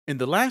In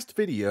the last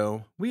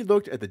video, we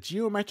looked at the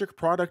geometric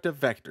product of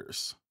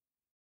vectors.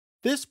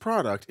 This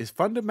product is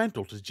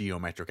fundamental to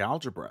geometric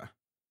algebra.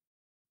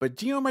 But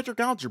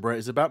geometric algebra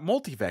is about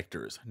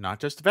multivectors,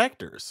 not just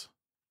vectors.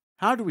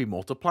 How do we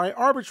multiply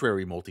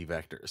arbitrary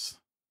multivectors?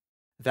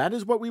 That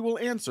is what we will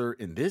answer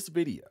in this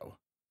video.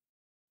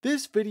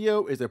 This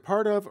video is a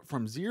part of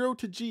From Zero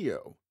to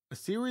Geo, a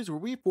series where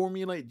we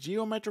formulate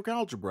geometric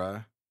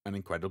algebra, an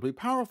incredibly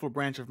powerful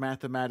branch of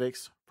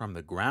mathematics, from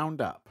the ground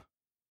up.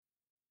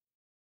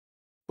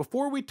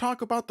 Before we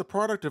talk about the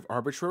product of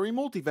arbitrary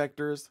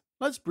multivectors,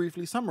 let's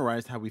briefly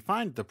summarize how we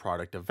find the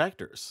product of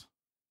vectors.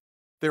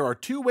 There are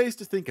two ways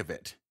to think of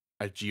it,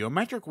 a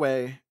geometric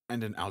way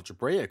and an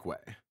algebraic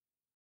way.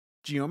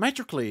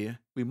 Geometrically,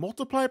 we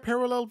multiply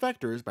parallel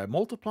vectors by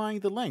multiplying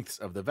the lengths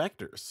of the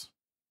vectors.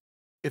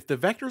 If the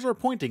vectors are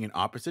pointing in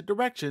opposite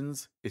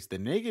directions, it's the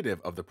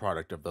negative of the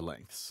product of the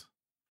lengths.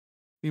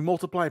 We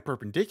multiply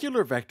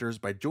perpendicular vectors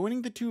by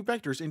joining the two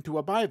vectors into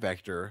a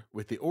bivector,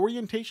 with the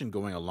orientation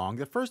going along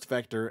the first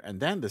vector and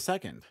then the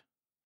second.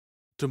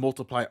 To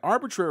multiply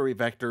arbitrary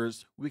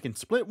vectors, we can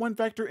split one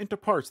vector into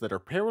parts that are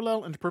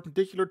parallel and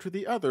perpendicular to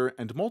the other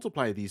and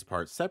multiply these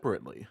parts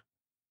separately.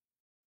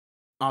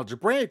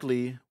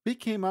 Algebraically, we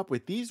came up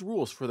with these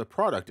rules for the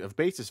product of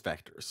basis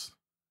vectors.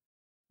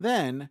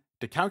 Then,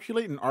 to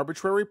calculate an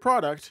arbitrary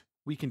product,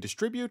 we can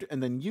distribute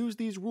and then use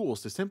these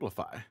rules to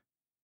simplify.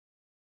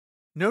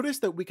 Notice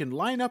that we can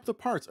line up the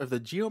parts of the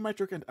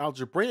geometric and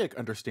algebraic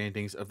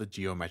understandings of the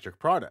geometric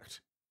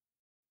product.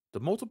 The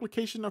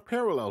multiplication of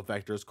parallel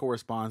vectors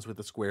corresponds with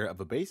the square of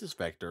a basis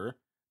vector,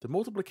 the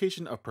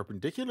multiplication of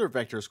perpendicular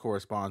vectors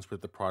corresponds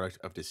with the product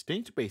of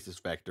distinct basis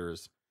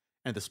vectors,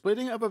 and the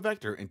splitting of a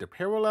vector into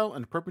parallel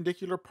and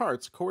perpendicular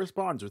parts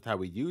corresponds with how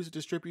we use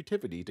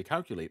distributivity to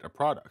calculate a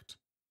product.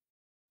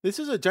 This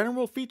is a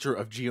general feature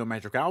of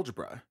geometric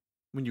algebra.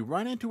 When you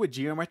run into a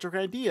geometric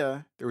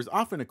idea, there is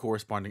often a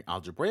corresponding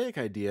algebraic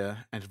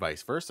idea, and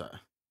vice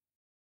versa.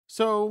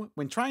 So,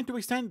 when trying to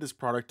extend this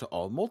product to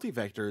all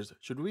multivectors,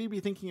 should we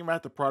be thinking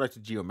about the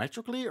product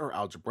geometrically or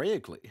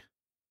algebraically?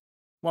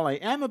 While I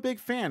am a big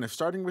fan of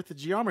starting with the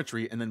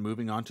geometry and then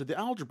moving on to the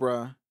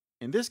algebra,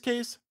 in this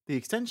case, the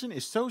extension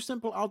is so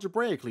simple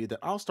algebraically that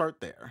I'll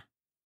start there.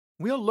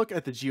 We'll look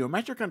at the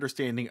geometric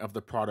understanding of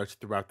the product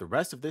throughout the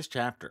rest of this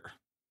chapter.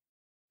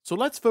 So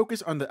let's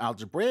focus on the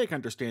algebraic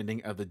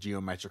understanding of the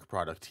geometric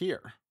product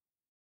here.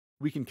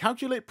 We can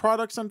calculate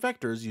products on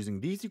vectors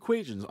using these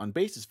equations on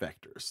basis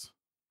vectors.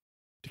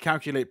 To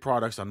calculate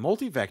products on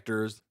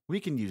multivectors, we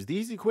can use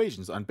these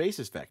equations on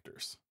basis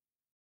vectors.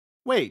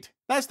 Wait,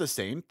 that's the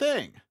same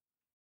thing!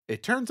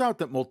 It turns out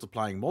that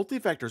multiplying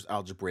multivectors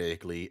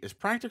algebraically is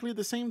practically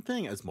the same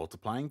thing as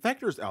multiplying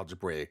vectors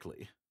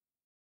algebraically.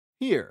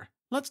 Here,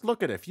 let's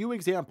look at a few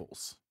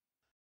examples.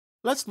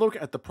 Let's look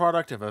at the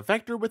product of a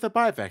vector with a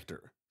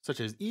bivector, such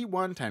as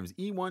e1 times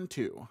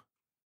e12.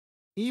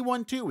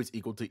 e12 is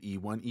equal to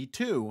e1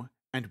 e2,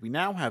 and we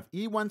now have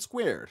e1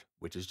 squared,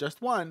 which is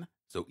just 1,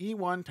 so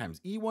e1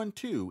 times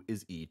e12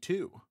 is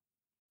e2.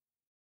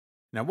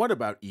 Now what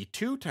about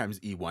e2 times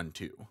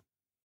e12?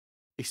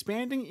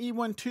 Expanding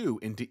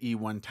e12 into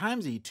e1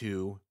 times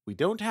e2, we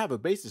don't have a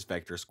basis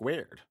vector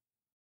squared.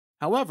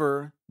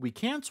 However, we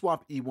can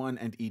swap e1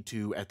 and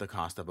e2 at the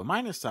cost of a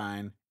minus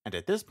sign, and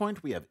at this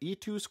point we have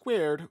e2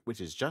 squared, which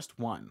is just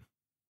 1.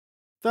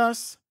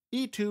 Thus,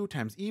 e2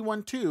 times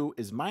e12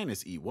 is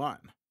minus e1.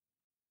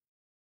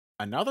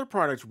 Another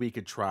product we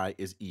could try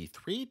is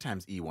e3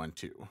 times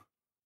e12.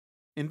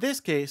 In this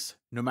case,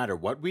 no matter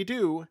what we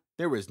do,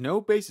 there is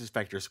no basis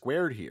vector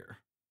squared here.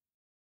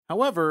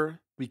 However,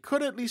 we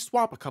could at least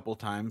swap a couple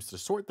times to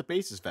sort the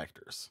basis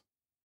vectors.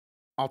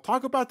 I'll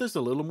talk about this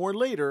a little more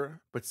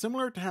later, but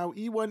similar to how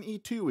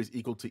e1 e2 is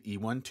equal to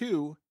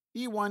e12,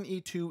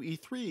 e1 e2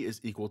 e3 is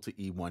equal to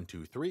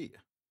e123.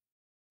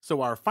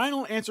 So our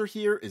final answer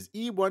here is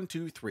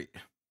e123.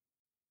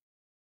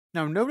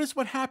 Now notice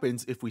what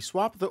happens if we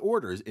swap the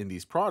orders in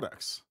these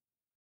products.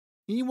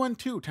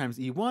 e12 times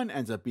e1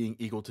 ends up being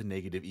equal to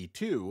negative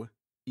e2,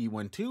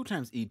 e12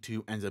 times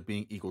e2 ends up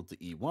being equal to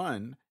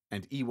e1,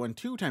 and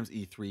e12 times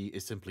e3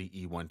 is simply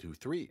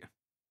e123.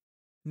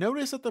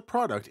 Notice that the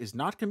product is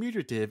not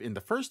commutative in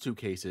the first two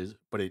cases,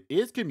 but it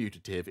is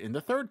commutative in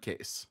the third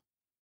case.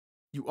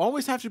 You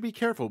always have to be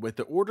careful with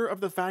the order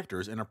of the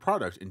factors in a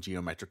product in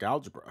geometric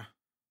algebra.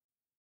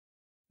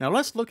 Now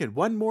let's look at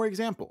one more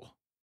example.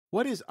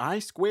 What is I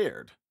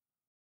squared?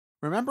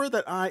 Remember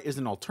that I is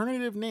an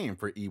alternative name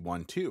for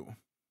e12.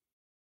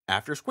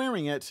 After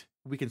squaring it,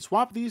 we can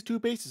swap these two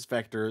basis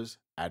vectors,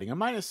 adding a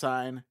minus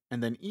sign,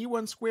 and then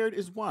e1 squared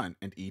is 1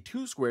 and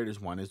e2 squared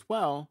is 1 as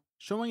well,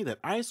 showing that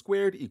I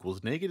squared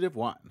equals negative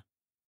 1.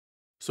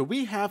 So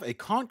we have a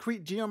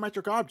concrete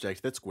geometric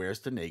object that squares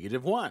to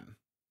negative 1.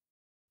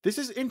 This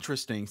is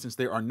interesting since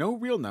there are no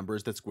real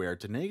numbers that square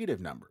to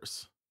negative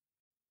numbers.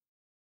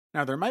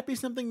 Now there might be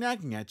something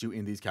nagging at you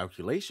in these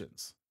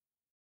calculations.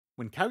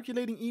 When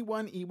calculating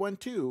e1,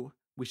 e12,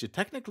 we should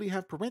technically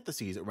have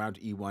parentheses around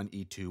e1,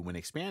 e2 when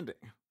expanding.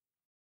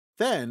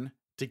 Then,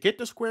 to get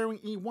to squaring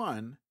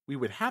e1, we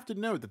would have to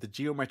know that the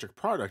geometric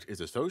product is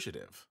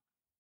associative.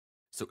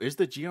 So is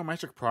the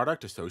geometric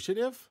product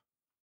associative?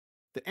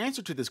 The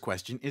answer to this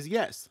question is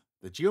yes,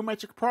 the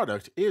geometric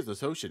product is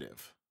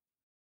associative.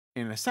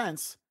 In a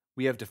sense,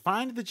 we have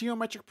defined the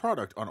geometric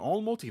product on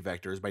all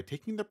multivectors by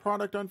taking the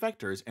product on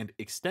vectors and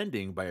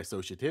extending by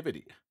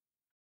associativity.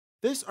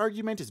 This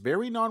argument is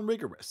very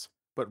non-rigorous,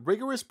 but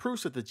rigorous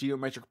proofs that the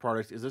geometric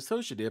product is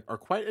associative are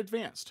quite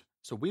advanced,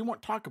 so we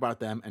won't talk about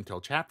them until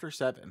Chapter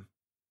 7.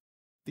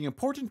 The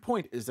important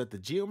point is that the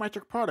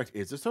geometric product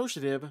is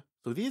associative,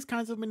 so these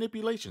kinds of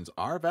manipulations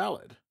are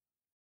valid.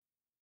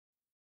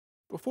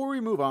 Before we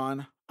move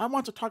on, I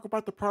want to talk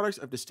about the products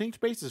of distinct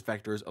basis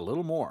vectors a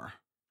little more.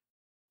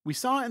 We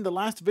saw in the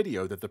last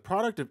video that the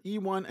product of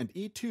E1 and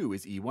E2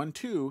 is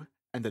E12,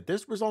 and that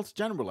this result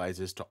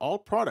generalizes to all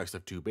products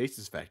of two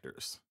basis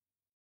vectors.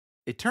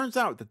 It turns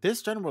out that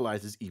this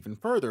generalizes even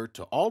further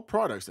to all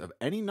products of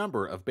any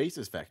number of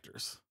basis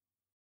vectors.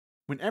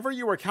 Whenever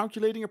you are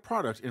calculating a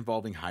product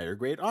involving higher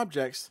grade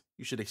objects,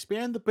 you should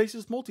expand the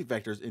basis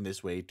multivectors in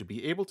this way to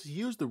be able to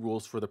use the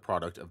rules for the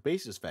product of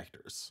basis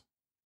vectors.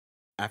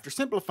 After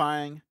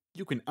simplifying,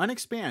 you can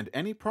unexpand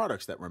any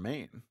products that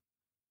remain.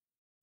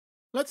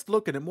 Let's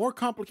look at a more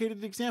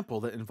complicated example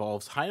that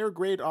involves higher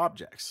grade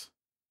objects.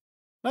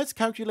 Let's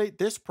calculate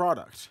this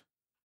product.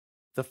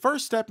 The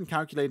first step in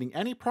calculating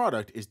any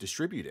product is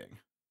distributing.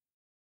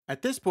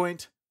 At this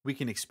point, we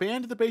can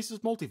expand the basis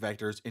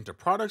multivectors into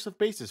products of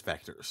basis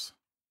vectors.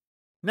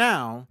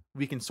 Now,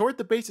 we can sort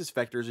the basis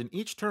vectors in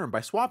each term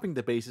by swapping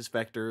the basis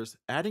vectors,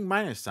 adding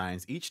minus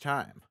signs each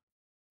time.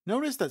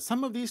 Notice that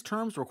some of these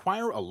terms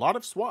require a lot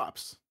of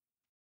swaps.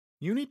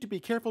 You need to be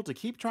careful to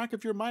keep track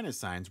of your minus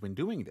signs when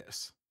doing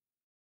this.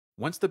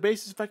 Once the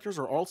basis vectors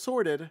are all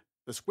sorted,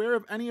 the square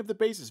of any of the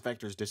basis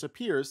vectors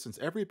disappears since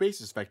every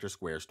basis vector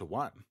squares to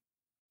 1.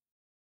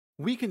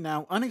 We can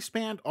now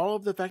unexpand all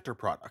of the vector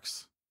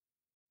products.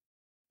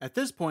 At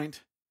this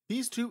point,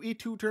 these two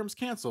E2 terms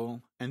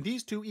cancel, and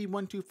these two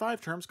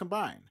E125 terms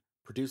combine,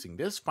 producing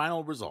this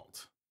final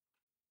result.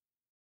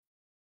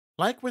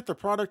 Like with the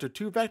product of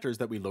two vectors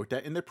that we looked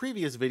at in the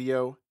previous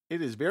video,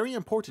 it is very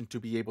important to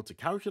be able to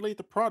calculate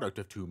the product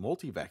of two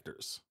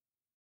multivectors.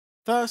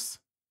 Thus,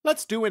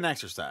 let's do an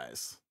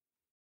exercise.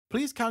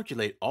 Please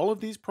calculate all of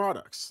these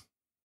products.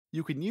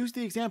 You can use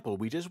the example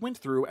we just went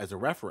through as a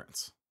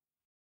reference.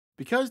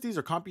 Because these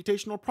are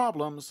computational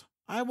problems,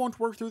 I won't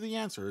work through the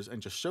answers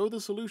and just show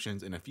the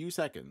solutions in a few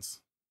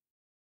seconds.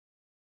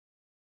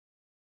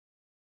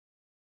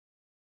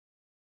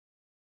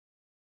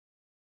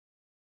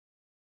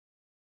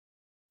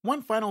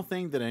 One final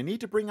thing that I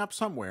need to bring up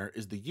somewhere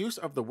is the use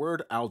of the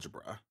word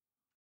algebra.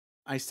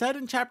 I said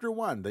in Chapter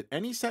 1 that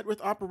any set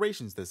with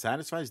operations that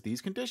satisfies these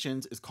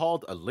conditions is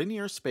called a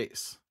linear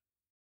space.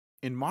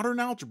 In modern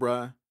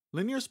algebra,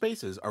 linear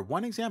spaces are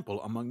one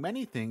example among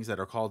many things that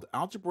are called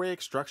algebraic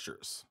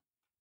structures.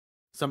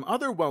 Some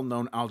other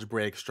well-known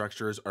algebraic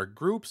structures are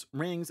groups,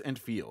 rings, and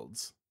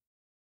fields.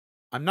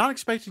 I'm not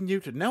expecting you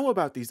to know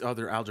about these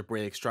other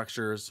algebraic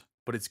structures,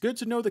 but it's good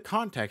to know the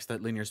context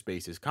that linear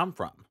spaces come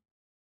from.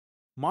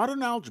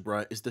 Modern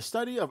algebra is the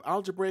study of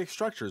algebraic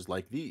structures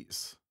like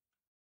these.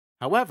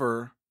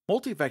 However,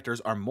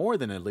 multivectors are more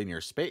than a linear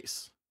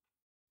space.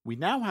 We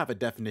now have a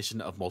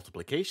definition of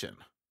multiplication.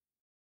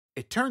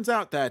 It turns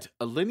out that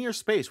a linear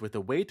space with a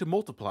way to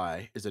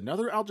multiply is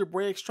another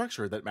algebraic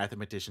structure that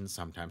mathematicians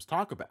sometimes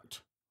talk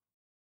about.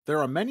 There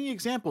are many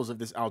examples of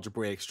this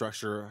algebraic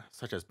structure,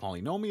 such as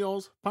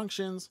polynomials,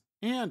 functions,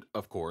 and,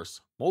 of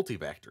course,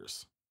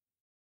 multivectors.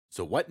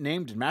 So what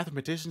name did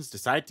mathematicians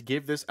decide to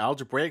give this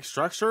algebraic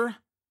structure?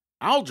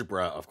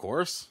 Algebra, of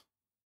course.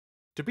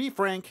 To be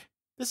frank,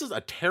 this is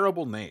a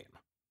terrible name.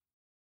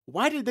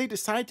 Why did they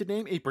decide to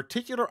name a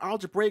particular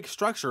algebraic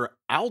structure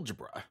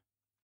algebra?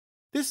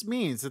 This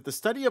means that the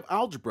study of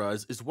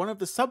algebras is one of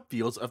the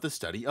subfields of the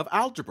study of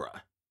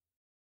algebra.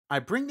 I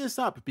bring this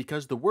up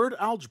because the word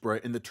algebra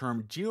in the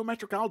term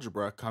geometric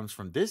algebra comes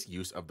from this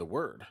use of the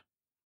word.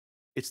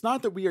 It's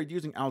not that we are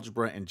using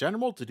algebra in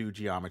general to do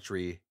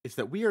geometry, it's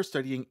that we are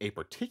studying a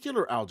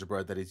particular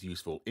algebra that is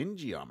useful in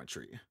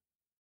geometry.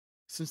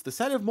 Since the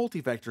set of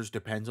multivectors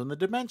depends on the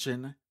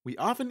dimension, we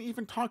often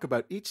even talk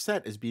about each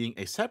set as being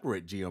a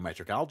separate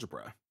geometric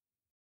algebra.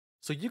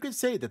 So you could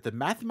say that the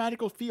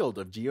mathematical field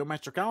of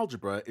geometric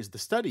algebra is the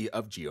study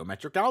of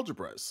geometric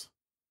algebras.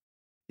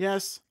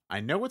 Yes, I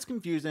know it's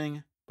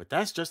confusing, but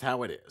that's just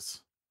how it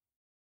is.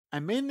 I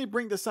mainly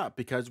bring this up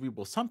because we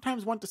will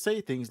sometimes want to say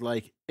things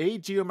like a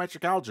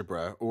geometric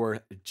algebra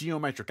or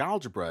geometric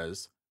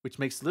algebras, which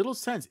makes little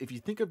sense if you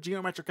think of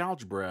geometric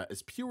algebra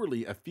as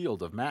purely a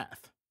field of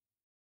math.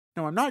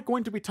 Now, I'm not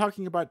going to be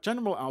talking about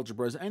general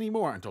algebras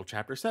anymore until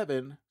Chapter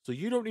 7, so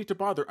you don't need to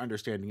bother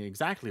understanding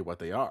exactly what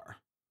they are.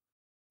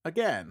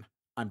 Again,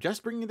 I'm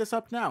just bringing this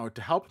up now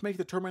to help make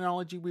the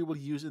terminology we will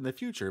use in the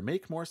future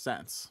make more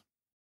sense.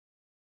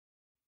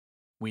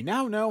 We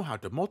now know how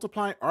to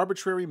multiply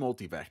arbitrary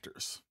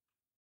multivectors.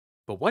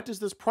 But what does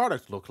this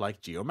product look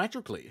like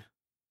geometrically?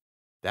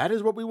 That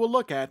is what we will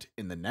look at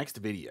in the next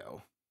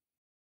video.